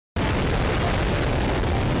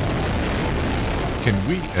Can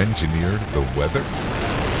we engineer the weather?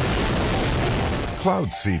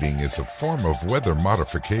 Cloud seeding is a form of weather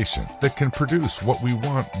modification that can produce what we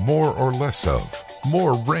want more or less of,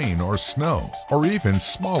 more rain or snow, or even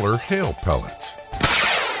smaller hail pellets.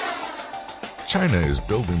 China is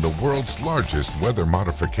building the world's largest weather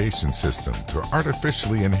modification system to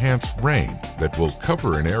artificially enhance rain that will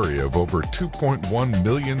cover an area of over 2.1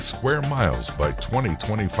 million square miles by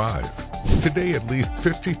 2025. Today, at least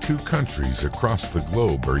 52 countries across the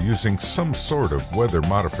globe are using some sort of weather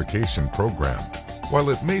modification program. While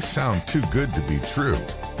it may sound too good to be true,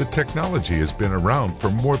 the technology has been around for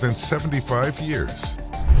more than 75 years.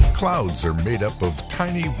 Clouds are made up of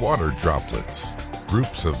tiny water droplets.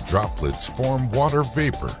 Groups of droplets form water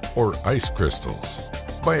vapor or ice crystals.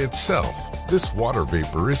 By itself, this water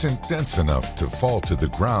vapor isn't dense enough to fall to the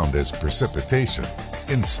ground as precipitation.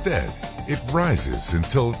 Instead, it rises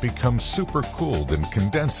until it becomes supercooled and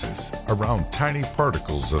condenses around tiny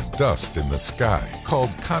particles of dust in the sky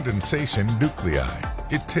called condensation nuclei.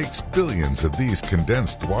 It takes billions of these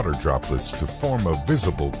condensed water droplets to form a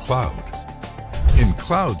visible cloud. In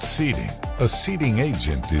cloud seeding, a seeding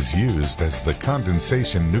agent is used as the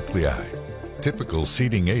condensation nuclei. Typical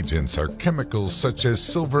seeding agents are chemicals such as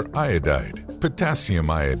silver iodide, potassium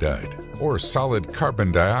iodide, or solid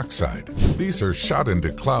carbon dioxide. These are shot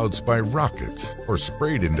into clouds by rockets or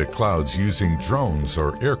sprayed into clouds using drones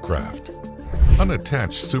or aircraft.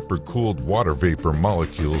 Unattached supercooled water vapor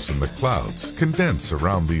molecules in the clouds condense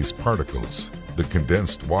around these particles. The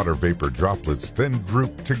condensed water vapor droplets then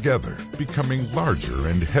group together, becoming larger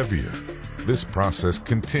and heavier. This process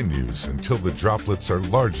continues until the droplets are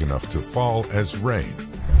large enough to fall as rain.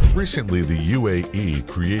 Recently, the UAE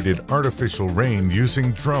created artificial rain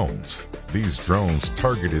using drones. These drones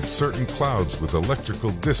targeted certain clouds with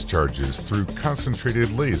electrical discharges through concentrated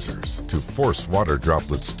lasers to force water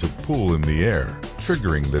droplets to pool in the air,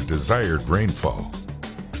 triggering the desired rainfall.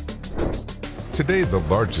 Today, the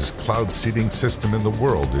largest cloud seeding system in the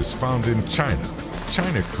world is found in China.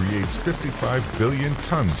 China creates 55 billion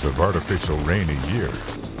tons of artificial rain a year.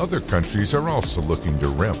 Other countries are also looking to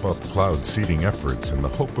ramp up cloud seeding efforts in the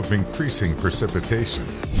hope of increasing precipitation.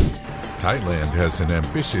 Thailand has an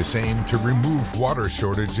ambitious aim to remove water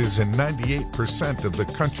shortages in 98% of the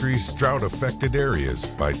country's drought-affected areas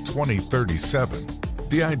by 2037.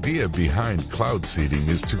 The idea behind cloud seeding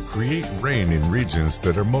is to create rain in regions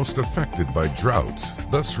that are most affected by droughts,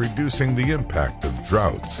 thus reducing the impact of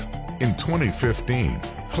droughts. In 2015,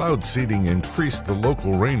 cloud seeding increased the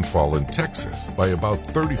local rainfall in Texas by about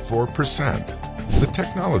 34%. The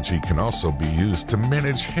technology can also be used to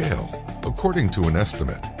manage hail. According to an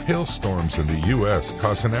estimate, hailstorms in the U.S.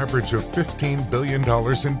 cause an average of $15 billion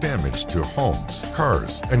in damage to homes,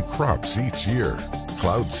 cars, and crops each year.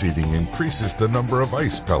 Cloud seeding increases the number of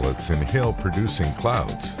ice pellets in hail-producing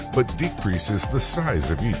clouds, but decreases the size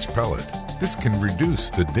of each pellet. This can reduce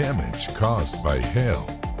the damage caused by hail.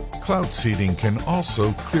 Cloud seeding can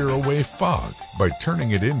also clear away fog by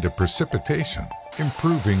turning it into precipitation,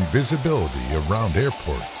 improving visibility around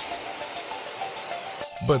airports.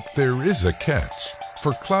 But there is a catch.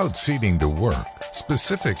 For cloud seeding to work,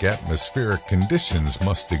 specific atmospheric conditions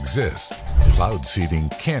must exist. Cloud seeding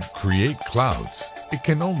can't create clouds. It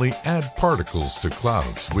can only add particles to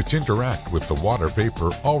clouds which interact with the water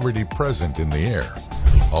vapor already present in the air.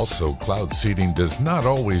 Also, cloud seeding does not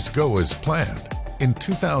always go as planned. In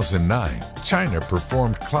 2009, China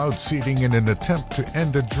performed cloud seeding in an attempt to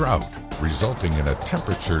end a drought, resulting in a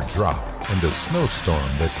temperature drop and a snowstorm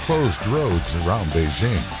that closed roads around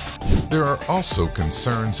Beijing. There are also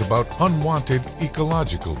concerns about unwanted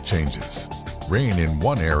ecological changes. Rain in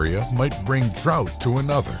one area might bring drought to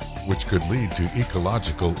another, which could lead to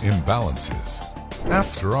ecological imbalances.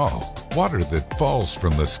 After all, water that falls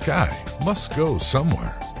from the sky must go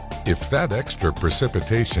somewhere. If that extra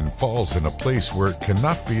precipitation falls in a place where it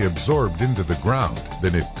cannot be absorbed into the ground,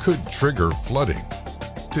 then it could trigger flooding.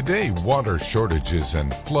 Today, water shortages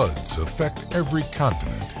and floods affect every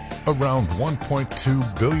continent. Around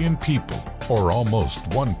 1.2 billion people, or almost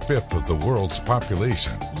 1/5 of the world's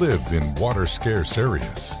population, live in water-scarce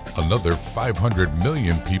areas. Another 500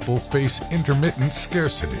 million people face intermittent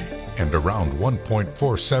scarcity, and around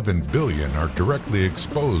 1.47 billion are directly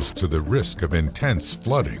exposed to the risk of intense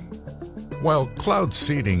flooding. While cloud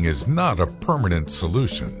seeding is not a permanent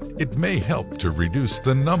solution, it may help to reduce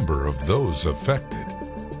the number of those affected.